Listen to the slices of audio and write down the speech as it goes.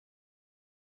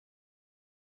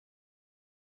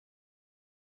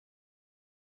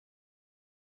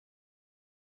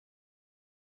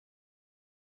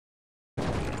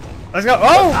Let's go.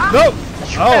 Oh no!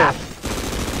 Oh,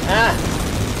 Ah!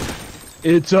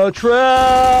 It's a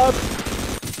trap.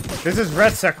 this is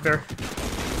red sector.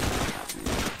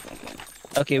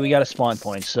 Okay, we got a spawn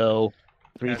point. So,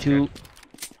 3, That's 2.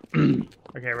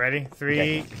 Okay, ready?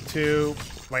 3, 2.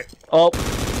 Wait. Oh.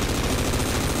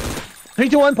 3,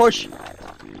 2, 1. Push.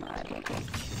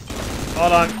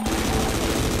 Hold on.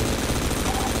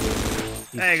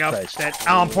 There you go. Christ. That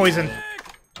I'm poison.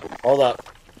 Hold up.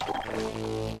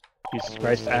 Jesus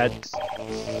Christ, add.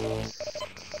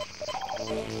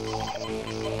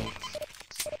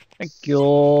 Thank you.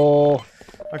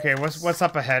 Okay, what's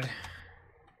up ahead?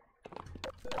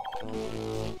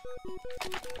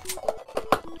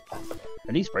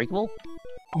 Are these breakable?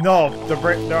 No, they're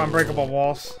unbreakable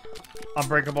walls.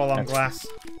 Unbreakable on glass.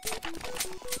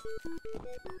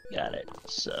 Got it.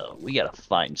 So we gotta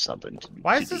find something to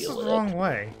Why to is this deal the with wrong it.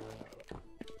 way?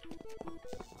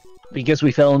 Because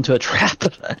we fell into a trap.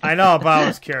 I know, but I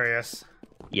was curious.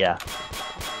 Yeah.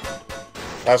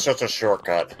 That's just a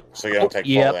shortcut, so you don't take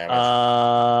full Yep.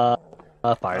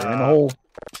 damage. Fire in the hole.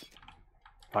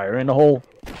 Fire in the hole.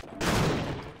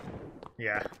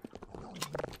 Yeah.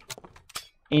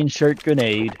 Insert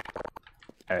grenade.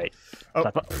 All right. Oh,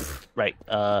 Right.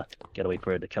 Gotta wait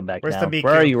for it to come back Where's down. the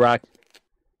Where are BQ? you, Rock?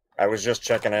 I was just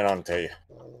checking in on T.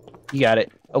 You got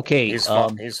it. Okay. He's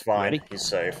fine. He's fine. ready? He's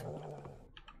safe.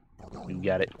 You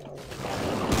got it.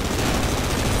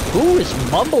 Who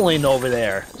is mumbling over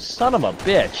there? Son of a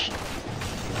bitch.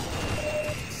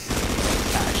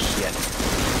 Ah, shit.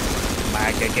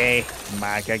 Magagay.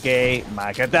 Magagay.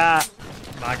 Magada.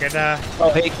 Magada.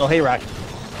 Oh, hey, Rock.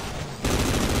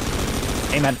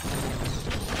 Hey, man.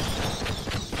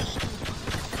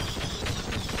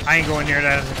 I ain't going near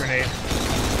that as a grenade.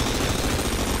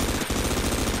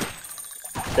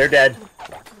 They're dead.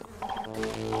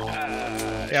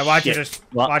 Yeah, watch shit. it just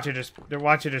What? watch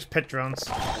it just pit drones.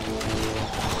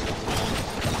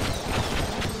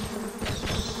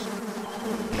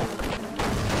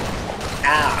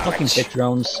 Ah! Fucking pit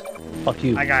drones. Fuck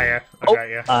you. I got you. I Oh, got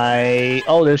you.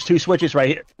 Oh, there's 2 switches right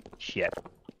here. Shit.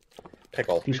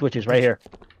 Pickle. 2 switches right here.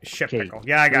 Shit okay, pickle.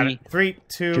 Yeah, I got 3, it. 3,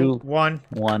 2, 2, 1.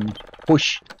 1.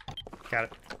 Push. Got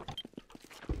it.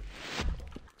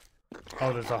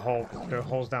 Oh, there's a hole. There are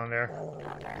holes down there.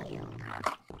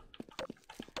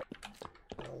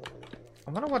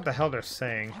 I wonder what the hell they're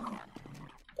saying.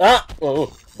 Ah!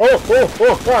 Oh!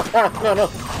 Ah, no!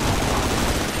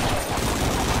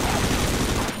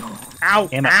 Ow!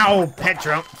 Damn it. Ow! Pet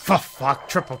drone. Fuck!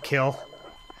 Triple kill.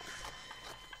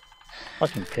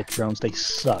 Fucking pit drones, they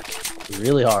suck.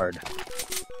 Really hard.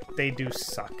 They do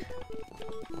suck.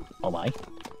 Oh my.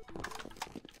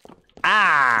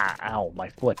 Ah! Ow, my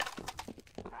foot.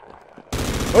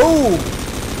 Oh!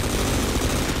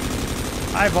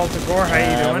 Hi, Voltigore. How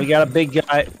you doing? We got a big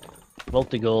guy.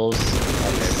 Voltigles.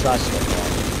 Suck.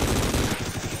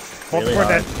 Really Voltigore,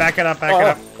 hard. back it up.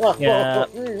 Back it up. Yeah.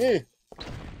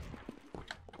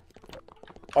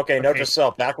 Okay, note Okay. to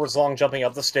self. Backwards long jumping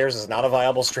up the stairs is not a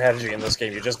viable strategy in this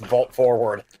game. You just vault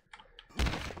forward.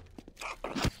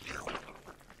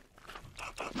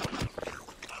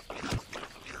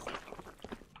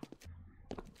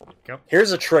 Go.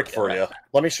 Here's a trick for you.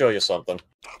 Let me show you something.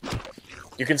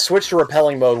 You can switch to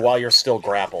repelling mode while you're still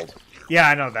grappled. Yeah,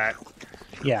 I know that.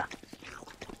 Yeah.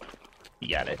 You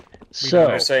got it. So, So,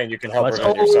 they're saying you can help let's...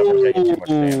 prevent yourself from taking too much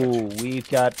damage. Oh, we've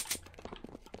got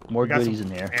more We got goodies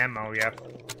some in there. ammo, yeah.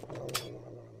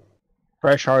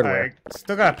 Fresh hardware. Alright,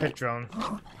 still got a pit drone.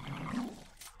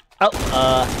 Oh,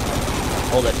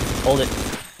 hold it. Hold it.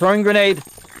 Throwing grenade.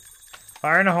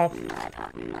 Fire in the hole.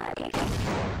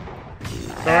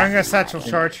 Throwing a satchel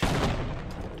charge.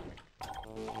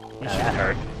 That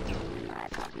hurt.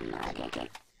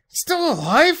 Still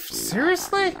alive?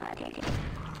 Seriously?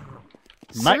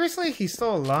 Seriously? He's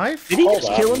still alive? Did he Hold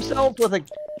just up. kill himself with a...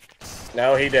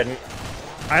 No, he didn't.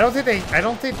 I don't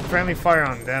think friendly fire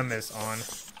on them is on.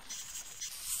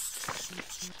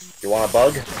 You want a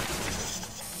bug?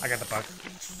 I got the bug.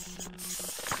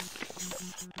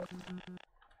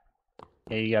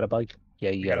 Yeah, you got a bug? Yeah,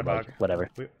 you got a bug. Whatever.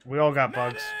 We all got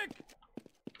bugs.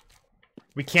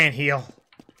 We can't heal.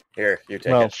 Here, you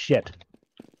take Well, it. shit.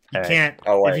 You Alright. can't.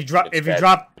 Oh, wait, if you drop, it's if you dead.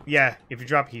 drop, yeah, if you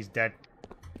drop, he's dead.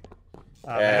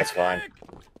 Yeah, that's fine.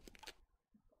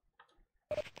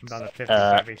 I'm down to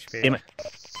 55 HP. Damn it.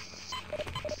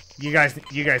 You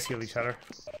guys heal each other.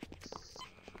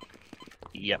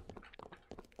 Yep.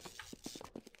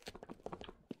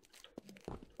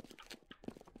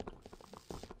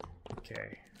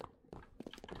 Okay.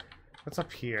 What's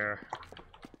up here?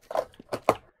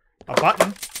 A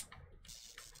button.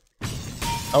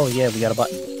 Oh, yeah, we got a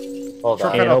button. Hold Sure.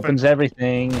 on. Cut It open. opens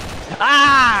everything.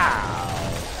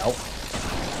 Ah! Nope.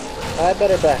 I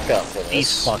better back up for this.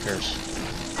 These fuckers.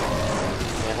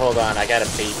 Yeah, hold on, I got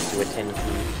a baby to attend to.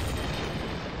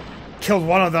 Killed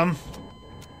one of them.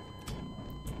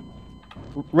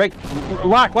 Rick,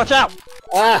 Rock, watch out!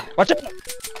 Ah! Watch out!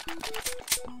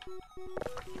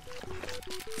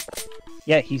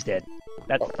 Yeah, he's dead.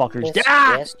 That fucker's Whisk, dead.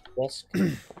 Ah! Whisk.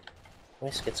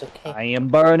 Whisk, it's okay. I am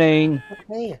burning. It's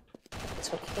okay.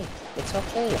 It's okay. It's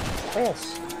okay.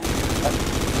 Whisk.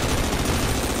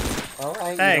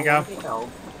 Alright, There you go.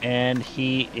 And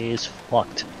he is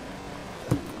fucked.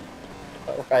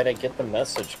 Alright, I get the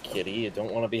message, kitty. You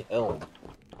don't want to be held.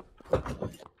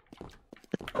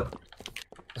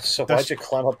 So why'd you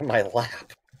climb up in my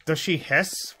lap? Does she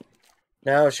hiss?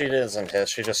 No, she doesn't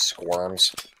hiss. She just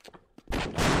squirms.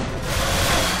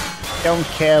 Don't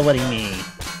care what he means.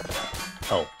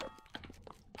 Oh.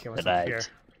 Okay, what's Right. up here?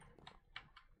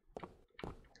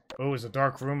 Oh, there's a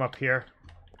dark room up here.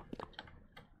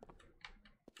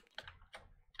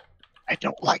 I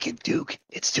don't like it, Duke.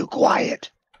 It's too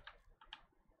quiet.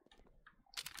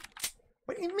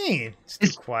 What do you mean? It's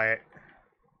too quiet.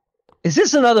 Is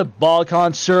this another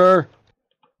Balkan, sir?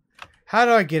 How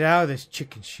do I get out of this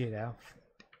chicken shit outfit?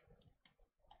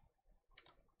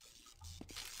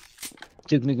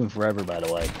 Duke Nukem Forever, by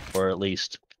the way, or at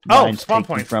least. Oh, mine's spawn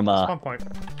taken point. From Spawn point.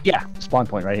 Yeah, spawn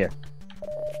point right here.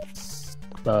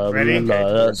 Ready?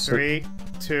 Okay. 3,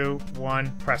 2,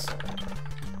 1, press.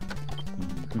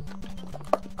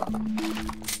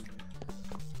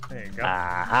 There you go.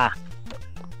 Aha.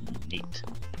 Neat.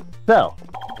 So,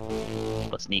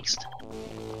 what's next?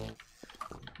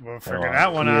 We'll figure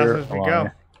that one out as we go.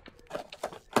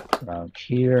 Around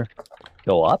here.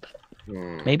 Go up,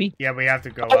 maybe? Yeah, we have to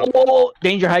go Oh, up.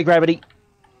 danger, high gravity.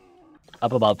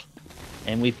 Up above.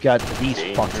 And we've got these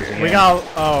fuckers again. We got.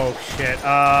 Oh shit.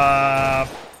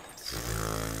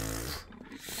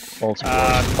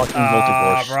 Voltigores. Fucking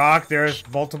Voltigores. Rock. There's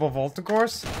multiple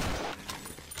Voltigores.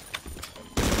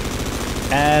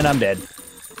 And I'm dead.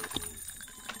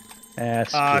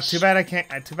 That's Too bad I can't.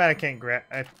 Too bad I can't grab.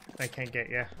 I can't get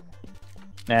you.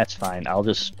 That's fine. I'll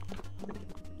just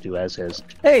do as is.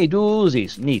 Hey,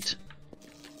 doozies. Neat.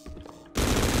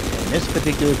 In this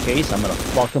particular case, I'm gonna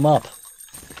fuck them up.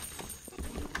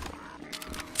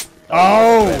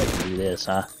 Oh! Do this,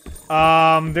 huh?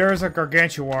 There's a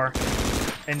Gargantuar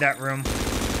in that room.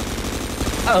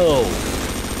 Oh!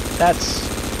 That's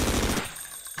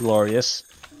glorious.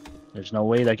 There's no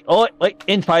way that. Oh, wait!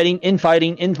 Infighting!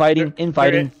 Infighting! Infighting!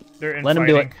 Infighting! They're infighting. Let him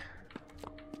do it.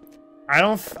 I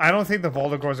don't think the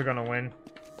Voltigores are gonna win.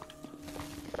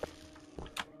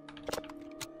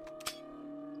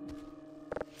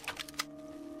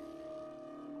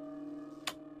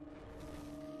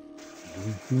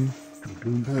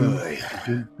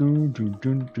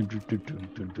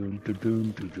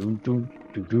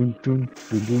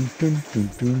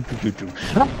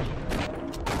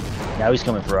 Now he's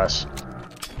coming for us.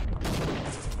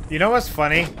 You know what's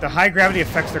funny? The high gravity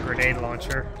affects the grenade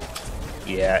launcher.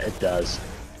 Yeah, it does.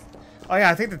 Oh yeah,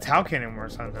 I think the Tau Cannon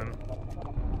works on him.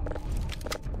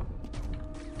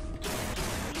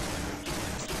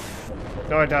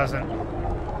 No, it doesn't.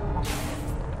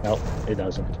 Nope, it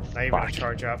doesn't. Now you're gonna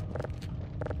charge up.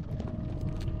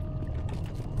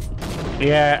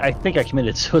 Yeah, I think I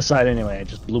committed suicide anyway. I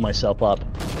just blew myself up.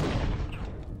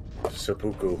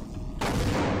 Seppuku.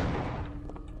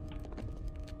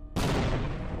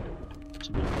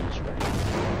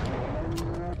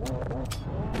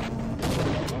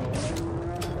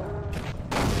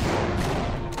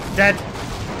 Dead.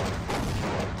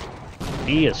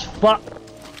 He is fuck.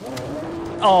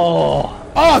 Oh.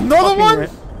 Oh, another one.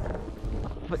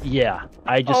 But yeah,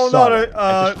 I just Oh saw no! it.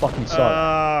 I just fucking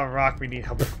saw it. Rock, we need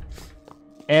help.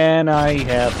 And I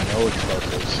have no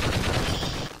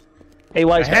explosives. Hey,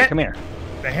 wise guy, come here.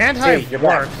 The hand hive you're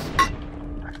back. works.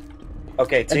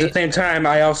 Okay, At the same time,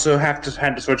 I also had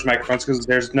to switch microphones because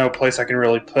there's no place I can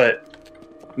really put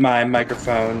my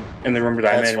microphone in the room that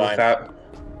I'm That's in fine. without.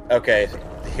 Okay,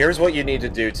 here's what you need to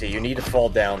do, T. You need to fall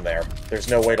down there. There's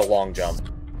no way to long jump.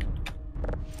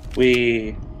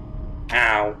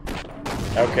 Ow.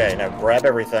 Okay, now grab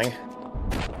everything.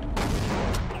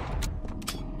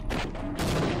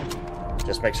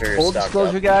 Just make sure you're Full stuck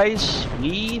disclosure, up. guys,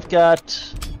 we've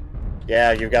got...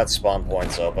 Yeah, you've got spawn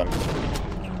points open.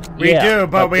 We Yeah, do,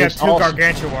 but we have there's two also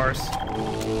Gargantuars.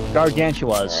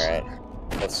 Gargantuas. Alright.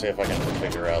 Let's see if I can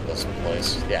figure out this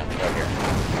place. Yeah, right here.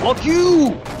 Fuck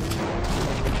you!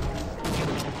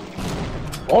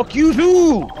 Fuck you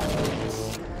too!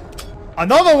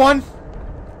 Another one!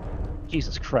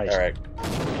 Jesus Christ. Alright.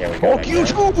 Yeah, we got Fuck you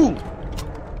too!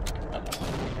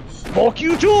 Fuck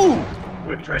you too!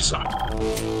 me try some.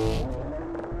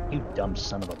 You dumb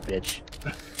son of a bitch.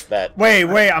 That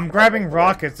Wait, I'm grabbing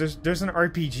rockets. There's an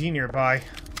RPG nearby.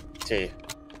 T.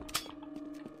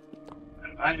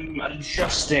 I'm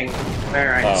adjusting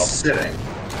where I'm sitting.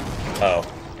 Oh.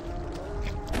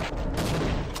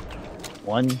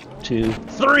 1, 2,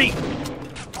 3.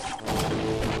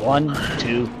 1,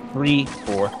 2, 3,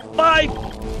 4, 5.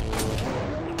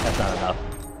 That's not enough.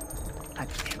 God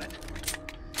damn it.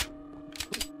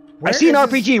 I see an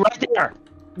RPG right there.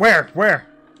 Where?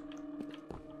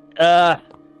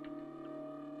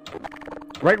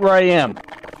 Right where I am.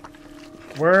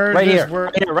 Right here,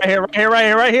 where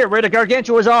the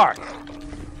gargantuas are.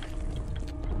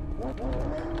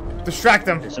 Distract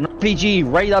them. There's an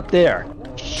RPG right up there.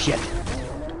 Shit.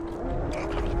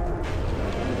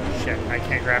 Shit, I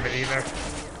can't grab it either.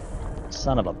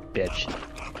 Son of a bitch.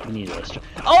 We need this.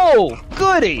 Oh,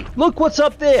 goody! Look what's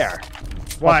up there.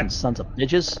 What? Fucking sons of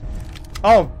bitches.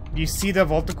 Oh, you see the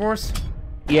Volticores?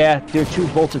 Yeah, there are 2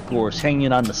 Volticores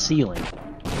hanging on the ceiling.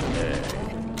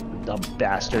 Dumb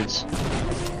bastards.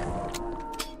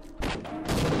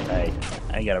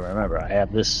 I gotta remember, I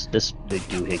have this big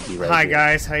doohickey right Hi here.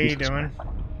 guys, how you doing?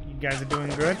 You guys are doing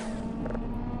good?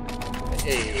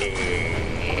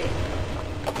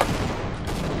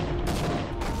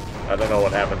 I don't know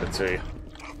what happened to you.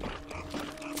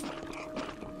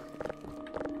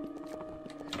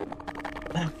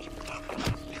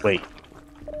 Wait.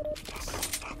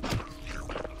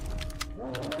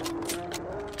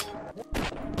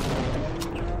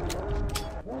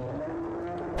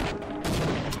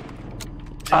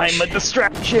 I'm a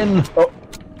distraction! Oh,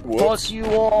 Whoops. fuck you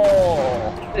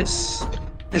all! This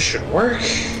should work.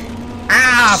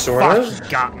 Ah, Sort fuck, of. he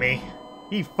got me.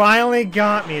 He finally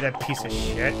got me, that piece of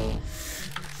shit.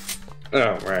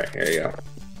 Oh, right, here you go.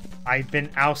 I've been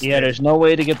ousted. Yeah, there's no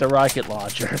way to get the rocket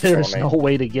launcher. There's no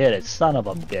way to get it. Son of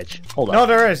a bitch. Hold on. No,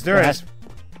 there is. There has to be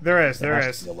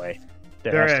a way.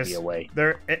 There has to be a way.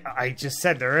 I just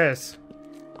said there is.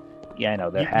 Yeah, I know.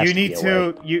 There has to be a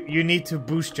way. You need to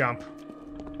boost jump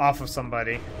off of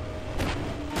somebody.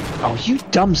 Oh, you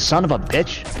dumb son of a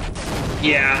bitch!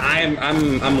 Yeah,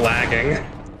 I'm lagging.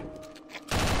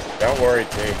 Don't worry,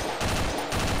 T.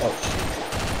 Oh,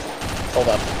 shoot. Hold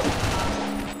up.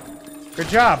 Good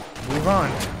job. Move on.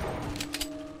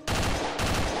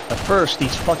 At first,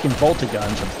 these fucking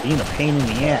Voltiguns are being a pain in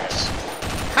the ass.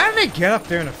 How did they get up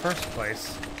there in the first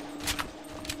place?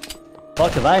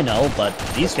 Fuck if I know, but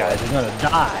these guys are gonna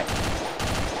die.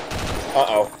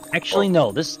 Uh-oh. Actually,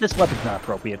 no. This weapon's not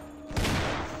appropriate.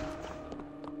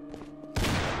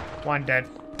 One dead.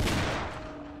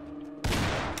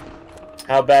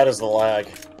 How bad is the lag?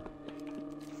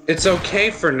 It's okay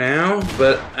for now,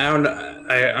 but I don't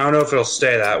know if it'll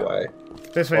stay that way.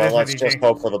 This way, Well, let's this way, just DG.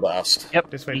 hope for the best. Yep,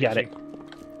 This way, you got DG. it.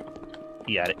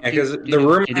 You got it. Yeah, because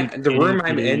the room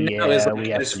I'm in now is like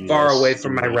as far away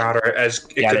from my router as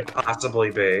it could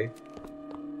possibly be.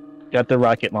 Got the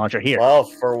rocket launcher here. Well,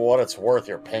 for what it's worth,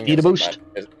 your ping Need a boost?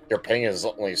 Your ping is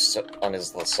only only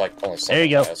There you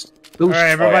go. fast. Boost.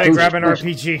 Alright, everybody Boost. grab an Boost.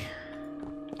 RPG.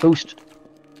 Boost.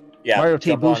 Yeah, Mario T,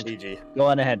 jump boost. on DG. Go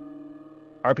on ahead.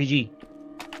 RPG.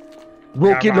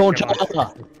 Rocket launcher.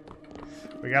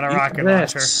 We got a rocket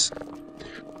launcher.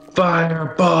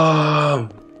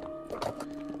 Firebomb!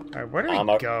 Alright, where do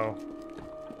we go?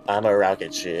 I'm a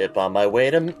rocket ship on my way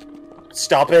to...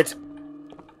 Stop it!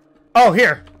 Oh,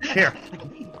 here! Here.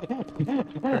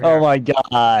 Oh my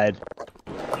god.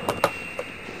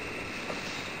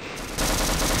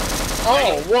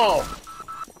 Oh,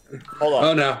 whoa! Hold on.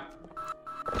 Oh no.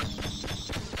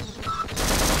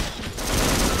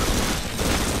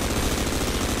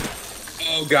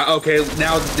 Oh god, okay,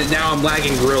 now I'm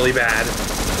lagging really bad.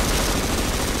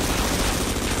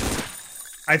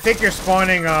 I think you're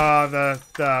spawning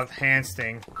the hand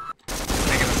sting.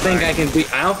 I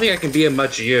don't think I can be of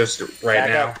much use right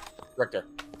now. Richter.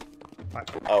 What?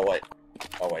 Oh, wait.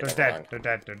 Oh, wait, They're never dead. mind. They're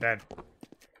dead. They're dead.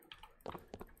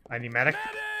 I need medic.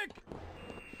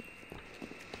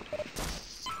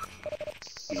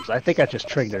 I think I just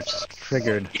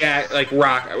triggered. Yeah, like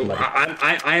rock.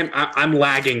 I'm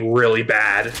lagging really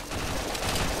bad.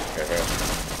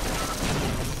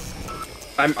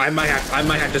 I might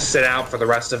have to sit out for the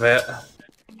rest of it.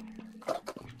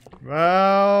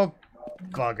 Well,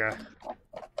 bugger.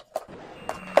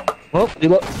 Well,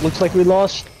 looks like we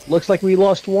lost. Looks like we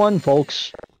lost one,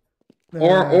 folks.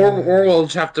 Or we'll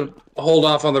just have to hold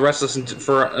off on the rest of this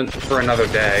for another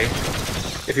day.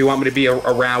 If you want me to be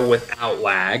around without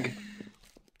lag.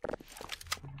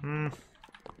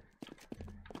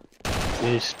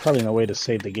 There's probably no way to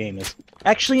save the game.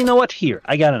 Actually, you know what? Here,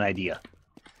 I got an idea.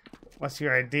 What's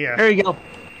your idea? Here you go.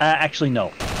 Actually,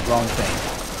 no. Wrong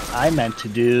thing. I meant to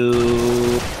do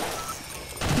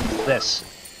this.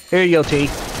 Here you go, T.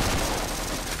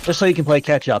 Just so you can play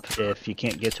catch up if you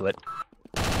can't get to it.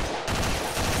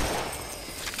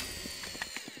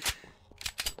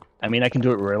 I mean, I can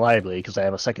do it reliably because I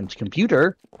have a second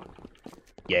computer.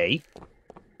 Yay.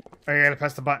 Oh, you gotta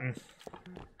press the button.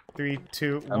 3,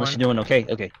 2, 1. Unless you're doing okay.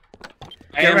 Okay.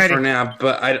 I am for now,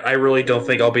 but I really don't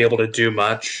think I'll be able to do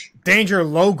much. Danger,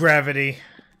 low gravity.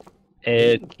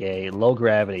 Okay, low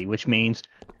gravity, which means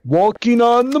walking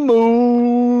on the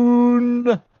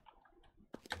moon.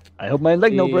 I hope my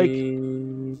leg no break.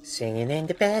 Singing in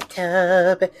the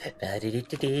bathtub.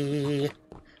 Ba-dee-dee-dee-dee.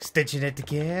 Stitching it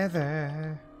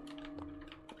together.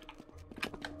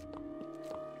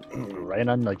 Right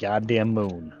on the goddamn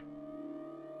moon.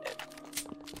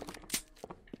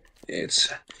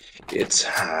 It's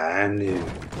high noon.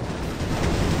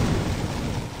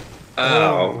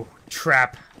 Oh,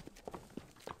 trap.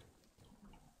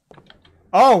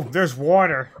 Oh, there's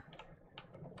water.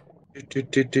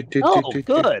 Oh,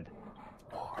 good.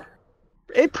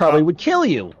 It probably would kill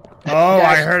you. Oh,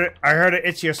 I heard it. I heard it.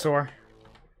 Ichthyosaur.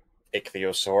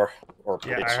 Ichthyosaur. Or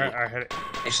Yeah, I heard it.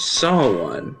 I saw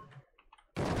one.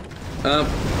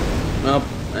 Up,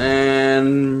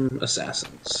 and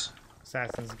assassins.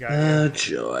 Assassin's got Oh, it.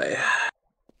 joy.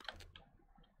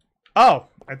 Oh,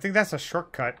 I think that's a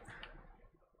shortcut.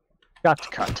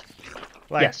 Shortcut.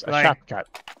 Like, Yes, a like, shortcut.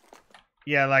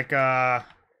 yeah, like, what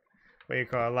do you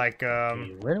call it? Like,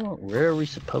 Where are we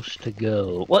supposed to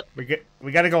go? What?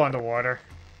 we gotta go underwater.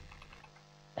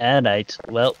 Alright,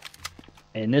 well,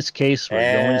 in this case, we're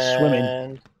going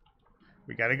swimming.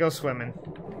 We gotta go swimming.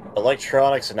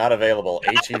 Electronics are not available.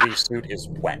 HEV suit is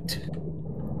wet.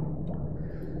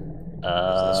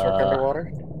 Does this work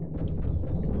underwater?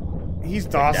 He's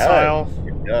docile.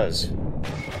 It does.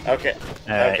 Okay.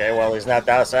 Alright. Okay, well, he's not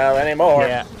docile anymore.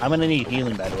 Yeah, I'm gonna need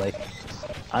healing, by the way.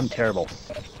 I'm terrible.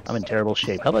 I'm in terrible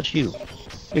shape. How about you?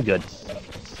 You're good.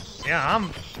 Yeah, I'm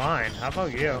fine. How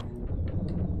about you?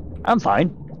 I'm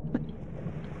fine.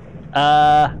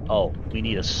 Oh, we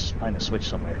need to find a switch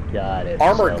somewhere. Got it.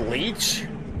 Armored So- leech?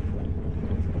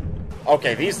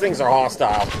 Okay, these things are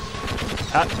hostile.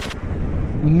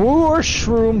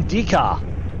 Mushroom Dika.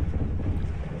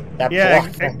 That Yeah,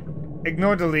 blocked them.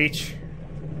 ignore the leech.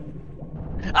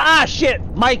 Ah, shit!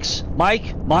 Mike's!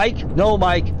 Mike! No,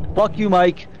 Mike! Fuck you,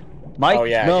 Mike! Mike, Oh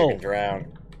yeah, no! you can drown.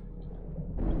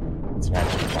 It's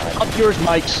actually fine. Up yours,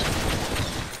 Mike's!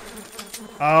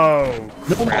 Oh,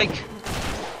 No, Mike!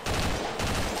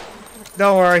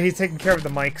 don't worry. He's taking care of the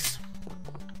mics.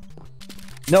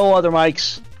 No other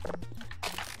Mike's!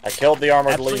 I killed the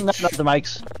armored Absolutely leech. not other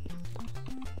Mike's.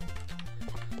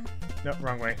 No,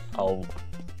 wrong way. Oh,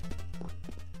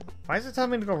 Why is it telling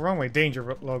me to go wrong way?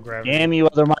 Danger, low gravity. damn you,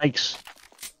 other Mike's!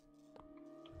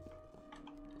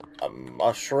 A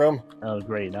mushroom? Oh,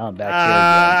 great, now I'm back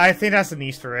here I think that's an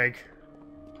Easter egg.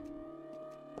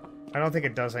 I don't think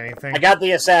it does anything. I got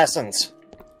the assassins.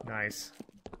 Nice.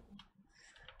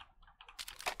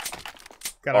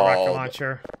 Got a rocket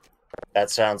launcher. That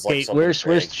sounds like again. Okay, something where's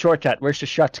big. the shortcut? Where's the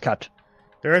shortcut?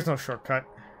 There is no shortcut.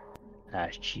 Ah,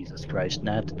 Jesus Christ,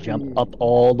 now I have to jump up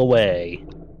all the way.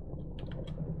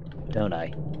 Don't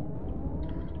I?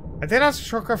 I think that's a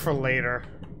shortcut for later.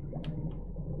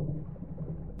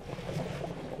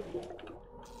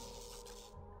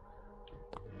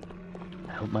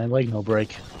 I hope my leg no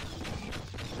break.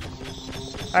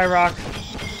 Hi, Rock.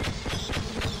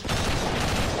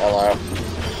 Hello.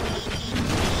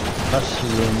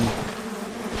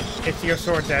 Mushroom. It's your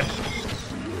sword dead.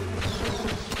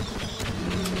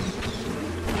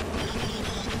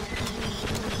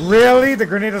 Really? The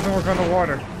grenade doesn't work on the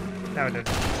water. No, it did.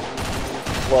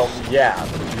 Well, yeah,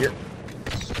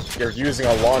 you're using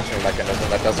a launching mechanism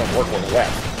that doesn't work when wet.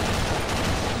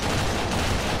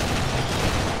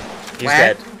 He's What?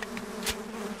 dead.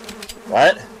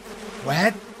 What?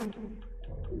 What?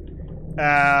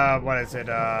 What is it?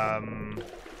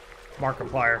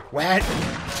 Markiplier. What?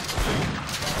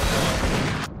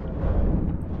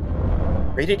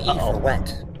 Rated E for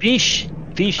wet. Fish!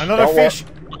 Fish! Another Don't fish.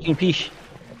 Fucking fish!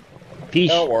 Fish!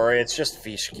 Don't worry, it's just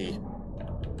fish key.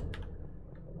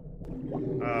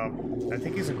 I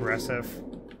think he's aggressive.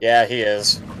 Yeah, he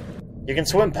is. You can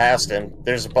swim past him.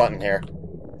 There's a button here.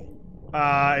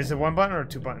 Is it one button or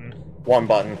two button? One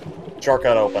button.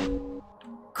 Shortcut open.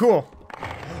 Cool.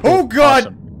 Oh God!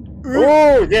 Awesome.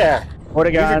 Ooh, yeah.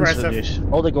 Vortigons, aggressive.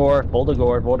 Voldegor,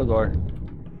 Voldegor, Voldegor.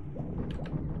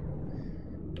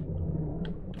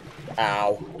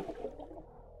 Ow.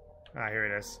 Ah, here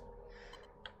it is.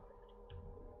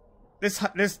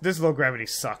 This low gravity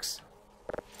sucks.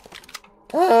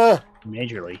 Ah,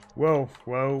 Majorly. Whoa,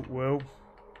 whoa, whoa.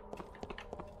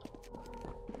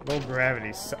 Low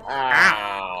gravity.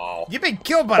 Ow. You've been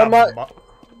killed by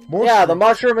the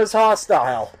mushroom is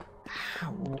hostile.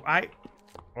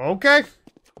 Okay.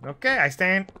 Okay, I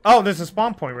stand. Oh, there's a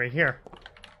spawn point right here.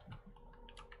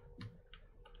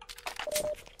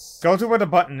 Go to where the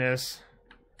button is.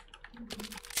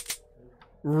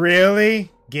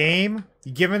 Really? Game?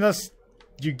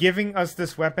 You're giving us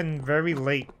this weapon very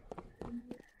late.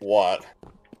 What?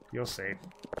 You'll see.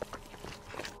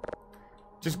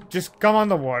 Just come on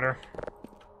the water.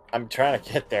 I'm trying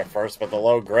to get there first, but the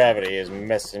low gravity is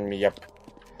messing me up.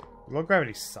 Low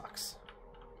gravity sucks.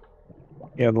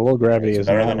 Yeah, the low gravity is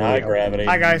better not than really high helping gravity. me.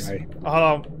 Hi guys. Right. Hold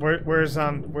on. Where's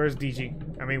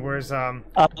DG? I mean, where's I'm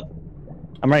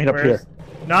right up here.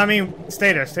 No, I mean,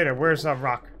 stay there. Where's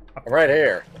Rock? I'm right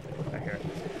here. Okay.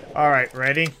 All right,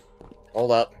 ready?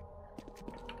 Hold up.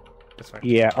 This way.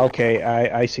 Yeah. Okay.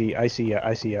 I see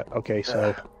ya. Okay.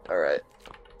 So. All right.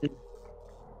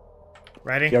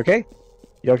 Ready? You okay?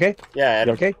 You okay? Yeah.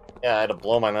 You okay? Yeah, I had to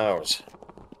blow my nose.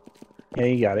 Yeah,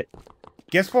 you got it.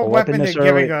 Guess what A weapon weapon they're this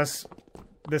giving early. us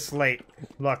this late?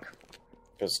 Look.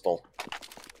 Pistol.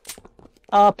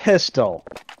 A pistol.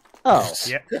 Oh.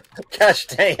 Yep. Gosh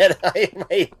dang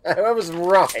it! I was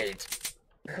right.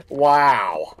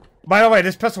 Wow. By the way,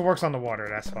 this pistol works on the water.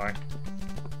 That's fine.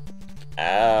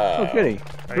 Oh, goody.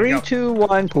 There you 3, go. 2,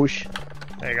 1, push.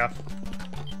 There you go.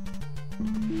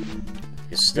 You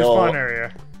New still spawn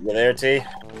area. you there, T?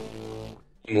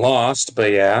 I'm lost,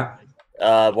 but yeah.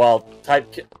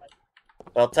 Type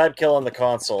kill on the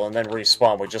console and then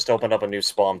respawn. We just opened up a new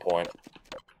spawn point.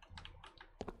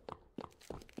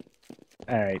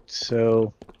 Alright,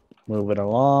 so move it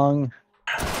along.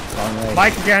 Long way.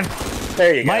 Mike again.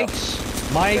 There you go. Mike's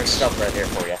There's stuff right here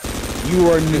for you. you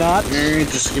are not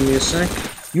Just give me a sec.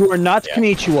 you are not Yeah.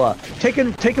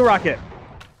 Konnichiwa. Take a rocket.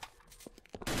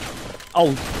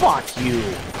 Oh, fuck you.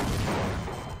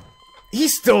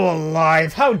 He's still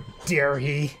alive. How dare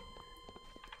he?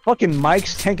 Fucking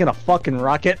Mike's tanking a fucking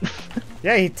rocket.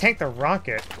 Yeah, he tanked the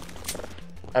rocket.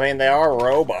 I mean, they are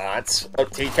robots. Oh,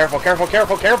 T, careful, careful,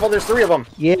 careful, careful! There's 3 of them.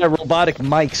 Yeah, robotic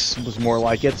Mike's was more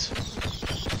like it.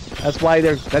 That's why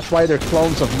they're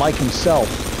clones of Mike himself.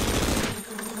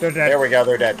 They're dead. There we go.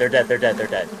 They're dead. They're dead. They're dead. They're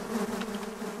dead.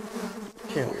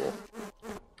 Phew.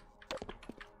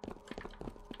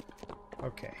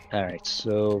 Okay. Alright,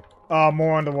 so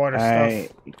More underwater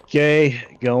stuff. okay,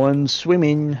 going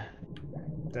swimming.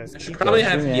 Let's keep Probably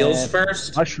going. have heals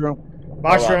first. Mushroom.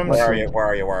 Mushrooms. Where are you? Where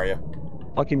are you? Where are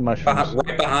you? Fucking mushrooms.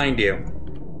 Right behind you.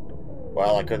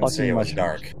 Well, I couldn't see. It was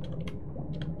dark.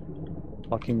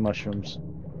 Fucking mushrooms.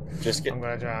 Just get, I'm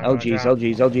gonna drown. Oh jeez, oh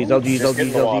jeez, oh jeez, oh jeez, oh Just get in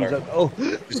jeez, the oh water. jeez, oh.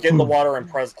 just get in the water and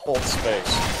hold space.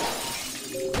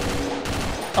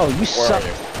 Oh, you Where suck. are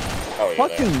you? Oh, you're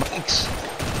Fucking there. Mike's.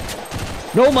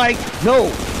 No, Mike. No.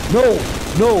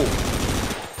 No.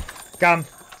 Come.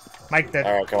 Mike did.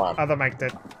 All right, come on. Other Mike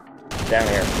did. Down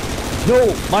here.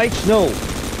 No, Mike's no.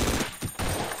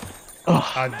 Oh,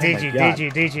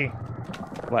 DG.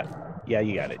 What? Yeah,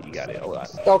 you got it. Hold on.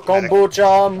 The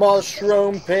kombucha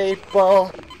mushroom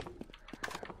people.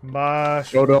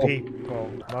 Mushroom Dodo. people.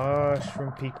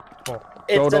 Mushroom people.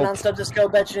 It's Dodo. a non-stop disco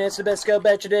bet you it's the best go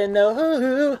bet you didn't know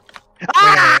who.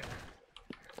 Ah!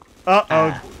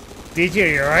 Uh-oh. DG, are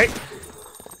you alright? Wait,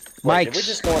 did Mike's. we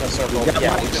just go in a circle? We got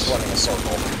Yeah, we Mike's. just went in a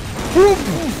circle.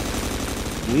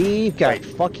 We've got Wait.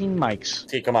 fucking Mike's.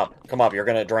 T, come up. Come up, you're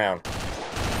gonna drown.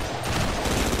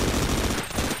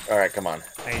 Alright, come on.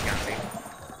 There you got me.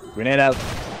 Grenade out.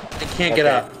 I can't get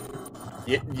up.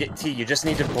 T, you just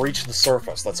need to breach the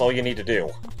surface. That's all you need to do.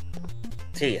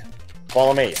 T,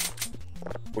 follow me.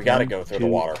 We gotta go through the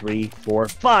water. 3, 4,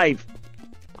 5.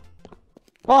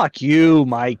 Fuck you,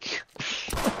 Mike.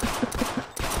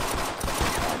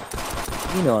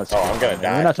 You know it's Oh, I'm gonna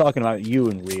die. We're not talking about you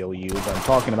and real you, but I'm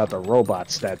talking about the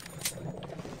robots that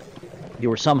you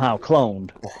were somehow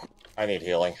cloned. I need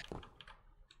healing.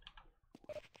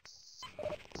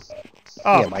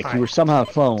 Oh, Yeah, Mike, hi. you were somehow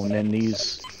cloned, and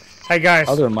these Hey guys,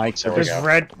 other Mikes There are we just...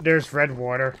 go. there's red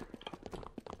water.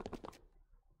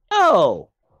 Oh!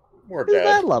 We're Isn't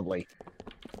that dead. lovely?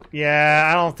 Yeah,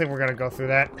 I don't think we're gonna go through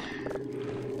that.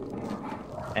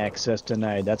 Access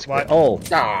denied. That's What? good. Oh,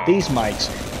 Ah. these mics.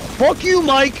 Fuck you,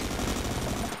 Mike!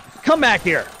 Come back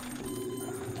here!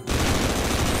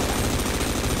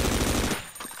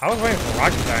 I was waiting for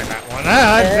Rock to die in that one.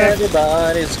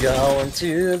 Everybody's going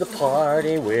to the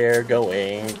party. We're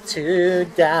going to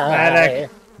die.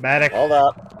 Medic. Hold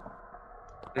up.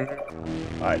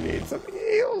 I need some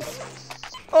heals.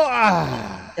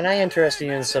 Ah. Can I interest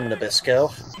you in some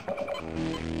Nabisco?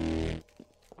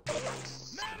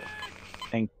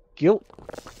 you.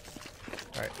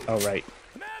 Alright. Oh, right.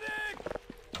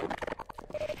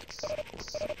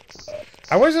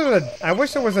 I wish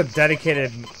there was a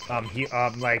dedicated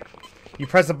like you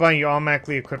press a button, you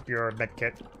automatically equip your med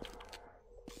kit.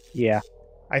 Yeah.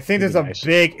 I think there's a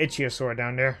big ichthyosaur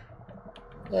down there.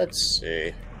 Let's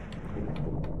see.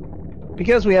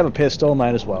 Because we have a pistol,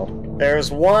 might as well.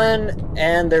 There's one,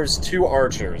 and there's 2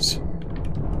 archers.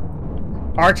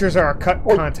 Archers are a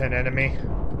content enemy,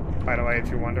 by the way, if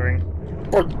you're wondering.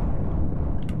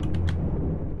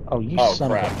 Oh, you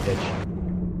son crap. of a bitch.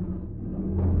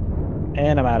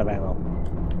 And I'm out of ammo.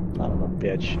 Son of a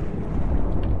bitch.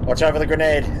 Watch out for the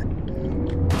grenade.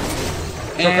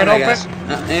 And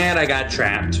I got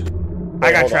trapped.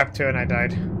 I got trapped too, and I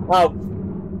died. Oh,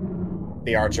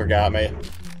 the archer got me.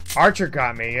 Archer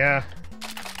got me, yeah.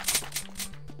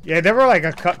 Yeah, they were like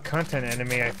a content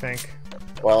enemy, I think.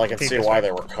 Well, I can see why they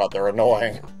were cut. They're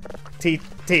annoying. T.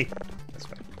 This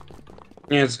way.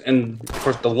 Yes, and of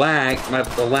course the lag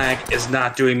is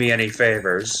not doing me any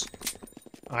favors.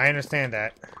 I understand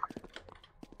that.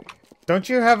 Don't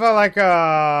you have a like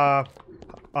a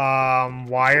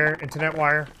internet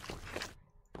wire?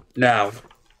 No.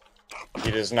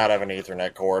 He does not have an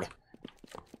Ethernet cord.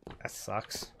 That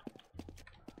sucks.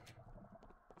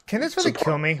 Can this really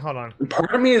kill me? Hold on.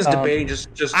 Part of me is debating just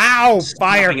ow,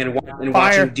 fire and fire.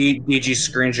 watching DG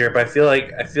screen share, but I feel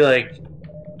like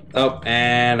oh,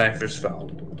 and I just fell.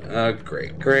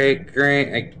 Great.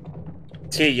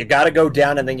 T, you gotta go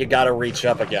down and then you gotta reach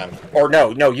up again. Or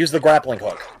no, use the grappling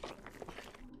hook.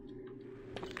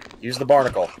 Use the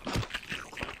barnacle.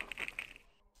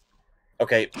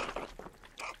 Okay.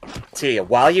 T,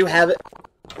 while you have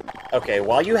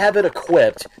it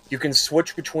equipped, you can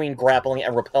switch between grappling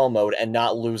and rappel mode and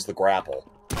not lose the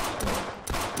grapple.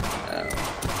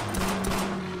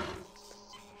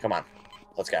 Come on.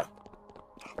 Let's go.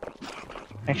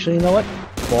 Actually, you know what?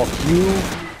 Balk you.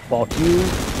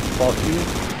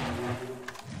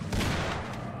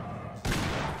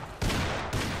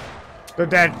 They're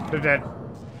dead.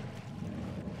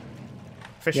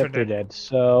 Fish are Yep, they're dead. dead.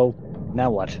 So,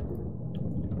 now what?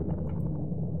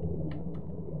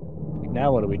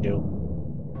 Now what do we do?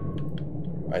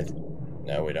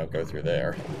 No, we don't go through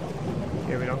there.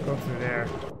 Yeah, we don't go through there.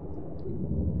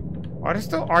 Are there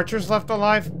still archers left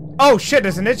alive? Oh shit,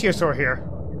 there's an ichthyosaur here.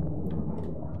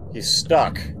 He's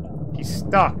stuck. He's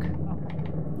stuck.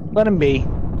 Let him be.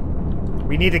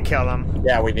 We need to kill him.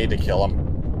 Yeah, we need to kill him.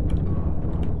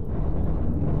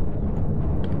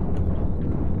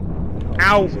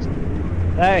 Ow!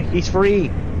 Hey, he's free.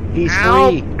 He's Ow!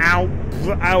 free. Ow!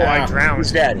 Ow! I drowned.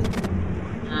 He's dead.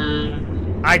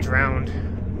 I drowned.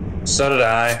 So did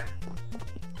I.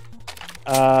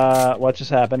 What just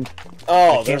happened?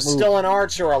 Oh, there's still an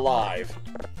archer alive.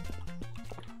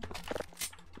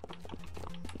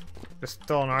 There's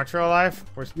still an archer alive?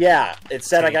 Where's... Yeah, it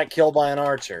said I got killed by an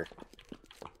archer.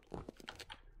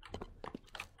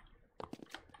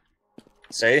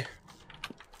 See?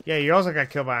 Yeah, you also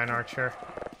got killed by an archer.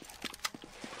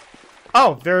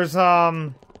 Oh, there's,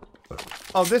 Oh,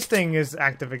 this thing is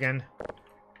active again.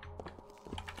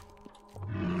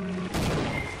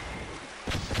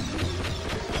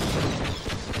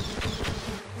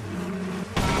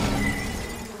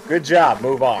 Good job,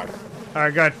 move on.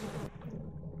 Alright, good.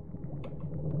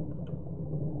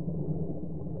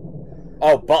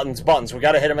 Oh, buttons. We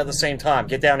gotta hit him at the same time.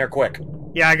 Get down there quick.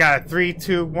 Yeah, I got it. 3,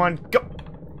 2, 1, go!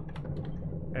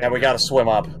 Now we gotta swim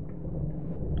up.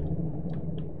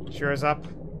 Sure is up.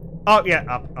 Oh, yeah,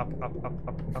 up.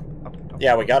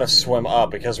 Yeah, we gotta swim up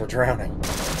because we're drowning.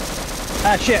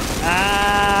 Ah, shit.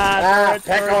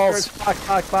 Pickles. Fuck.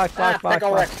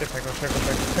 Pickle Rick.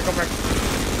 Pickle Rick.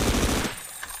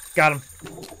 Got him.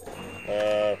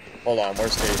 Hold on,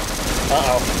 where's Steve?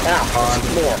 Uh-oh. Ow,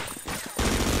 more.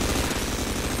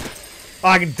 Oh,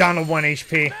 I can down to 1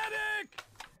 HP.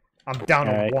 I'm down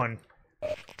to 1.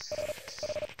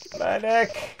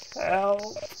 Medic, help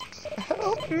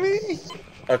me.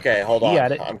 Okay, hold on. You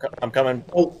got it. I'm coming.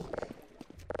 Oh,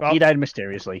 Well, He died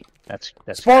mysteriously. That's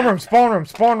spawn room.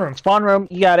 Spawn room.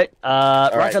 You got it.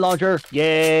 Rocket right. launcher.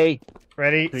 Yay.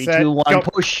 Ready, 3, set, 2, 1, go.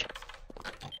 push.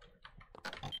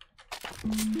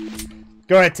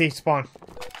 Go ahead, T, spawn.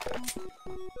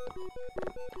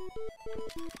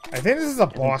 I think this is a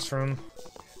boss room.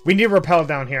 We need repel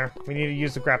down here. We need to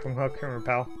use the grappling hook and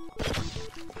repel.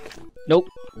 Nope.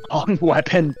 Wrong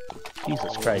weapon.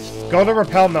 Jesus Christ. Go to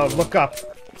repel mode, look up.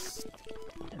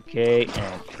 Okay,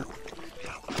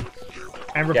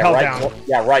 And repel down.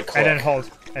 Right click. And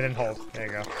then hold. There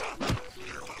you go.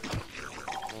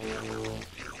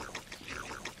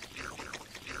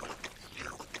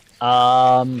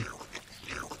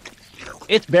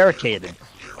 It's barricaded.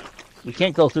 We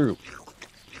can't go through.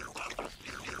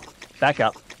 Back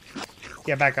up.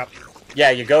 Yeah, back up.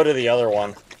 Yeah, you go to the other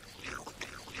one.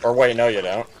 Or wait, no you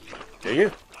don't. Do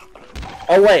you?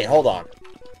 Oh wait, hold on.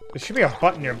 There should be a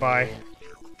button nearby.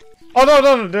 Oh,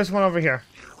 no, there's one over here.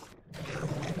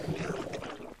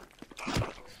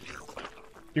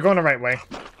 You're going the right way.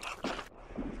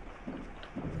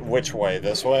 Which way?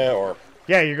 This way, or...?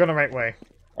 Yeah, you're going the right way.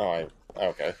 Oh,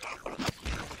 okay.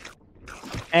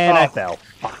 And I fell.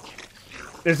 Fuck.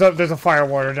 There's a fire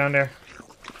water down there.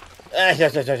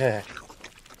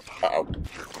 Uh-oh.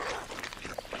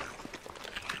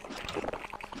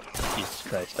 Jesus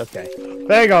Christ, okay.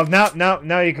 There you go.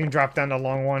 Now you can drop down the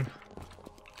long one.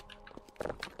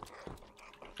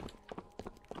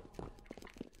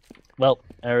 Well,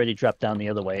 I already dropped down the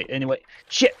other way. Anyway,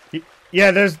 shit!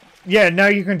 Yeah, now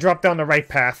you can drop down the right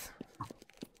path.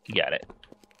 You got it.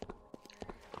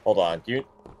 Hold on, you...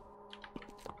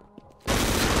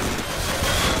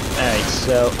 Alright,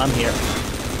 so I'm here.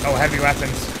 Oh, heavy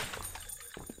weapons.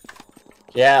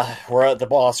 Yeah, we're at the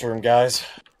boss room, guys.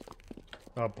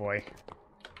 Oh boy.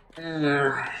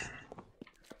 I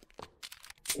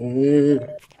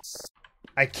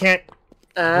can't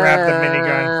grab the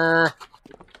minigun.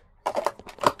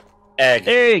 Egg.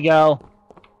 There you go.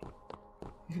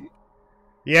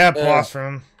 Yeah, boss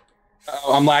room.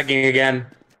 Oh, I'm lagging again.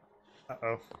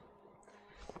 Uh-oh.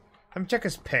 Let me check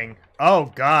his ping.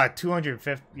 Oh god,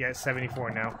 250. Yeah,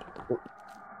 74 now.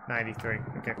 93.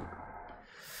 Okay.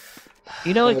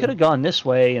 You know, it could have gone this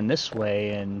way and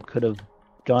could have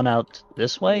gone out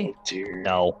this way. Oh, dear.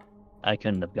 No, I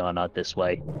couldn't have gone out this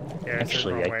way. Yeah, it's the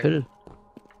Actually, wrong I way. could have.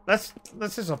 Let's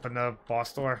just open the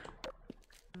boss door.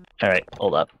 Alright,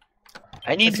 hold up.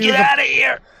 I need Let's to use get the- out of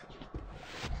here!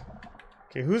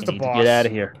 Okay, who's I the need boss? to get out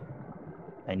of here.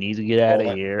 I need to get out of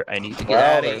Well, here. I need to get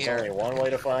Well, out of there's here. only one way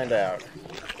to find out.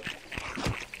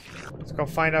 Let's go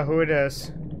find out who it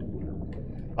is.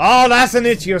 Oh, that's an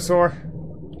Ichiosaur.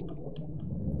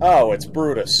 Oh, it's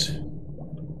Brutus.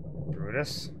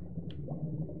 Brutus.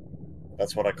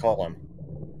 That's what I call him.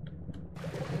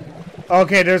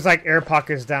 Okay, there's like air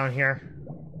pockets down here.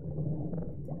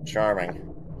 Charming.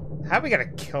 How are we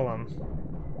gonna kill him?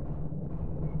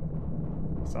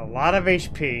 It's a lot of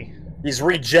HP. He's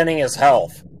regenning his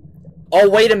health. Oh,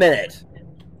 wait a minute.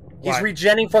 He's What?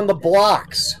 regenning from the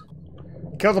blocks.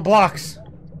 Kill the blocks.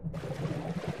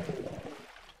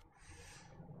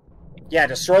 Yeah,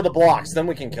 destroy the blocks, then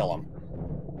we can kill him.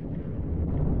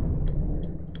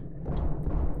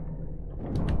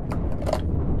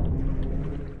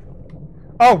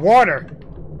 Oh, water.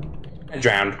 I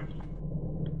drowned.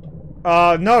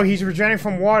 No, he's regenerating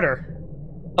from water.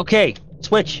 Okay,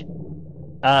 switch.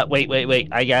 Wait.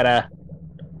 I gotta.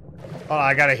 Oh,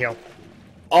 I gotta heal.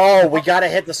 Oh, we gotta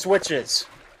hit the switches.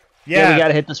 Yeah, we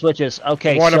gotta hit the switches.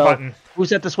 Okay, Water so button.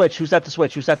 who's at the switch? Who's at the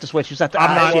switch? Who's at the switch? Who's at the?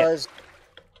 I'm not. Shit.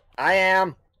 I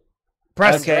am.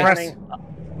 Press, Okay. press.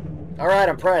 Alright,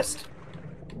 I'm pressed.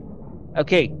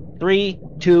 Okay, 3,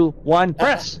 2, 1,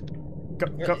 press. Go.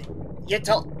 You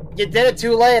did it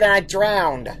too late and I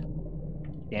drowned.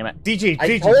 Damn it. DG, I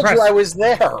DG, told press. you I was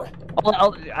there.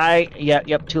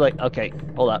 Yep, too late. Okay,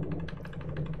 hold up.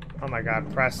 Oh my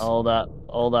god, press. Hold up.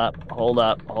 Oh my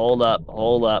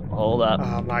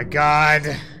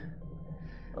god.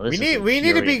 Well, this We is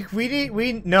need to be,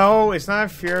 infuriating. no, it's not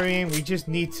infuriating. We just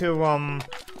need to,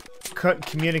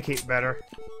 communicate better.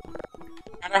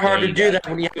 Kind of hard Yeah, to you do got that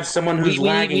when you have someone who's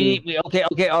lagging.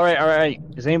 Okay, all right.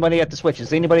 Is anybody at the switch?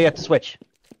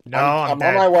 No, I'm I'm on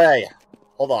dead. my way.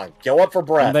 Hold on. Go up for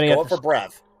breath. Anybody Go at up the- for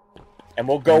breath. And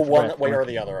we'll go Going for one breath, way right. or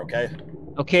the other, okay?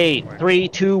 Okay, 3,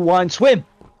 2, 1, swim.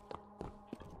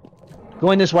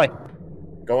 Going this way.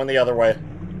 Going the other way.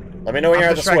 Let me know when you're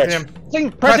I'm at the switch. distracting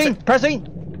him. Pressing.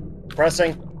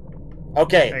 Pressing.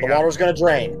 Okay, There the you go. water's gonna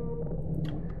drain.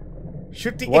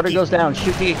 Shoot the Water icky. goes down.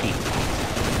 Shoot the icky.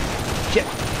 Shit.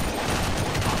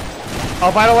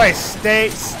 Oh, by the way,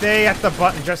 stay at the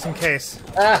button just in case.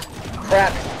 Ah,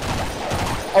 crap.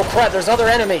 Oh crap, there's other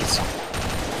enemies.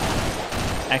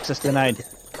 Access denied.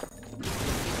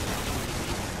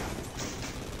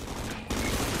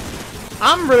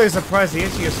 I'm really surprised the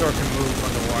Ichiosaur can move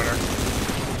underwater.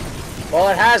 Well,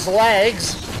 it has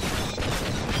legs.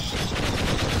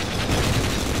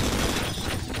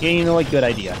 Yeah, you know what? Good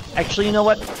idea. Actually, you know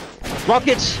what?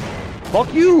 Rockets!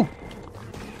 Fuck you!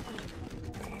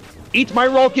 Eat my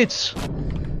rockets!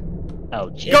 Oh,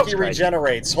 He Jesus Christ.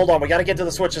 regenerates. Hold on, we gotta get to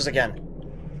the switches again.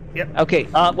 Okay,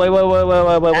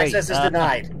 wait. Access is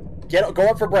denied. Go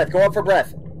up for breath. Go up for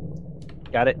breath.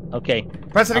 Got it. Okay.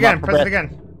 Press it I'm again, up for press it breath.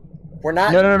 again. We're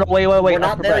not. No. Wait. We're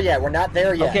not there yet. We're not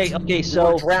there yet. Okay.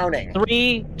 So we're drowning.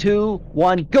 3, 2,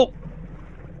 1, go.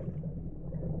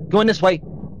 Going this way.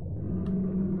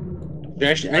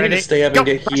 Actually, I need to stay up and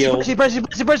get healed.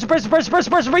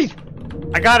 Press, breathe.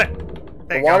 I got it.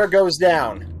 The water goes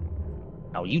down.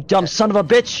 Oh, you dumb son of a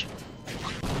bitch!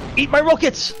 Eat my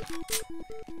rockets!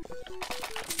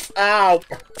 Ow!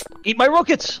 Eat my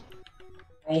rockets!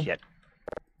 Shit.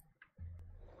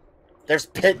 There's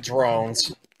pit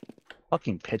drones.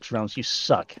 Fucking pit drones, you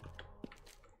suck.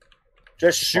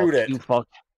 Just shoot it. You fuck.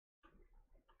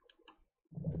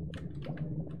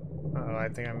 Oh, I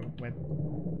think I made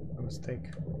a mistake.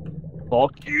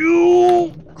 Fuck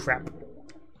you! Crap.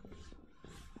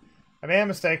 I made a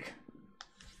mistake.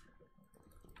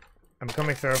 I'm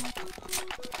coming through.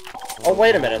 Oh,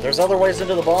 wait a minute. There's other ways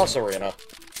into the boss arena.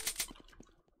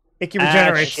 Icky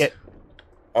regenerates. Shit.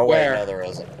 Oh, wait, Where? no, there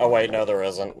isn't. Oh, wait, no, there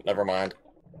isn't. Never mind.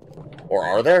 Or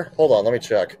are there? Hold on, let me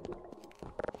check.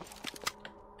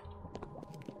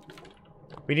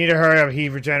 We need to hurry up. He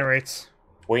regenerates.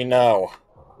 We know.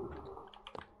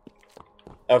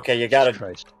 Okay, you gotta...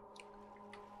 Christ.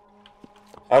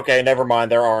 Okay, never mind.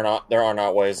 There are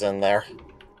not ways in there.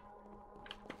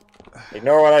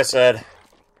 Ignore what I said.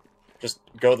 Just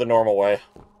go the normal way.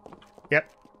 Yep.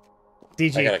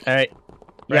 DG. I gotta... Alright.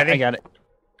 Yeah, Ready? I got it.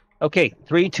 Okay,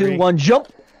 3, 2, Three. 1, jump!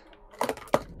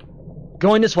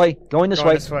 Going this way. Going this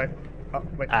way. This way. Oh,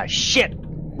 wait. Ah, shit!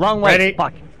 Wrong way. Ready?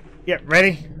 Fuck. Yeah,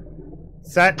 ready?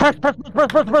 Set. Press.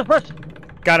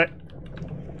 Got it.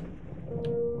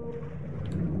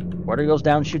 Water goes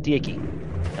down, shoot the icky.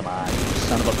 Come on, you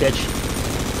son of a bitch.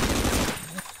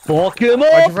 Fuck him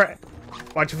up!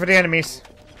 Watch for the enemies.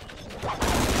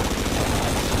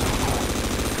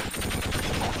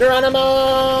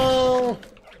 Geronimo!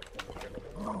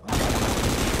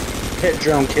 Pit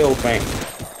drone killed me.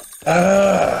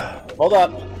 Hold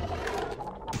up.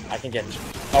 I can get...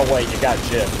 Oh, wait, you got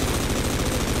Jib.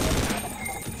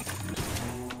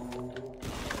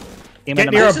 Get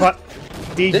near a butt.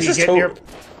 DG, This is get near...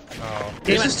 Oh.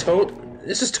 This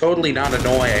is totally not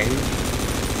annoying.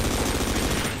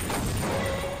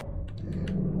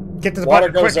 Get to the Water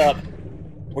button, goes quick. up.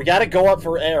 We gotta go up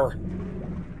for air.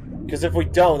 Because if we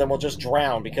don't, then we'll just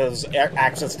drown, because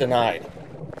access denied.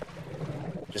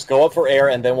 Just go up for air,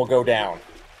 and then we'll go down.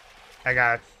 I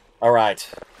got it. Alright.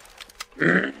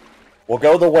 We'll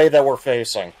go the way that we're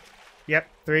facing. Yep.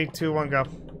 3, 2, 1, go.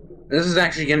 This is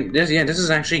actually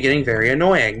getting very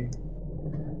annoying.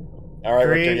 Alright,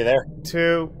 3, Richter, you there?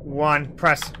 2, 1,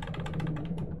 press.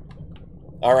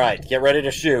 Alright, get ready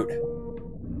to shoot.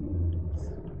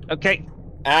 Okay.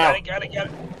 Ow. Got it.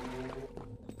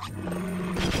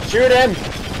 Shoot him!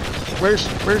 Where's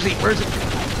he?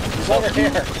 He's over here.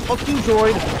 Fuck you,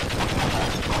 droid.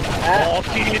 Ah.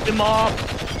 Fuck him up.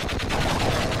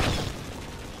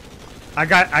 I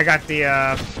got the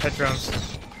pet drones.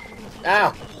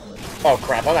 Ow! Oh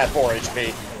crap, I'm at 4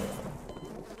 HP.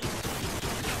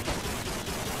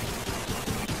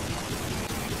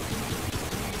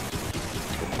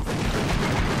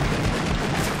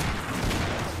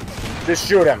 Just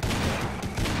shoot him.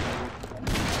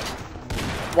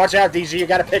 Watch out, DZ, you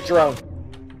got a pit drone.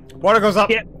 Water goes up.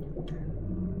 Yeah.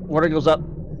 Water goes up.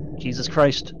 Jesus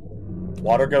Christ.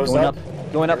 Water goes Going up.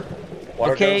 Going up.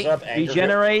 Water Okay, goes up. Anger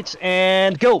regenerates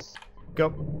and go. Go.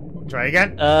 Try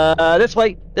again. This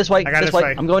way. I got this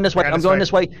way. I'm going this way. I'm going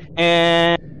this way.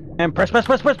 And press.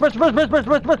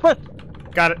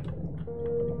 Got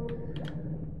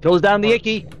it. Goes down the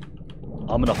icky.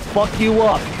 I'm gonna fuck you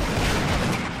up.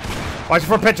 Watch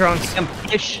for pit drones. Damn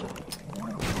fish.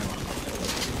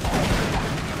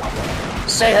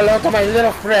 Say hello to my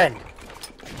little friend.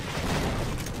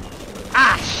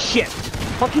 Ah, shit.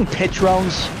 Fucking pit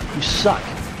drones. You suck.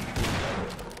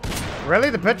 Really?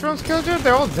 The pit drones killed you?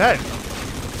 They're all dead.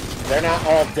 They're not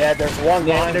all dead. There's one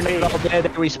Yeah, behind they're me. not all dead. They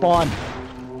respawn.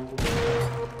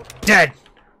 Dead.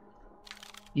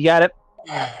 You got it.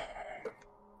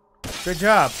 Good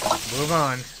job. Move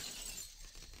on.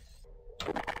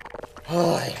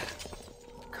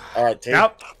 Alright, T.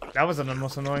 That was the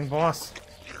most annoying boss.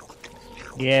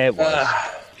 Yeah, it was.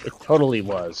 It totally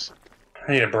was.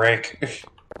 I need a break.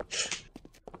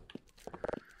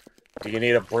 Do you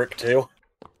need a brick too?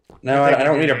 No, I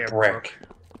don't need a brick.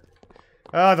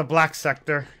 Oh, the black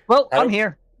sector. Well, I I'm don't-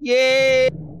 here. Yay!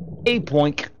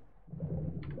 Boink.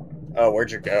 Oh,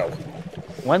 where'd you go?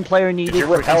 One player needed you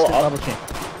for repel instant up? level change.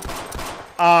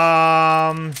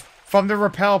 From the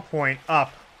rappel point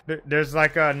up, there's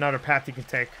like another path you can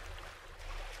take.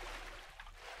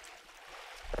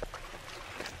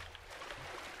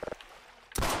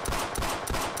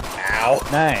 Ow.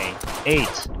 9, 8,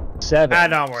 7, Ah,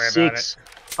 don't worry about 6,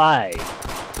 5,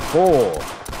 4,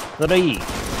 3,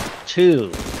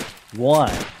 2,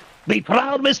 1. Be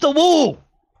proud, Mr. Wu!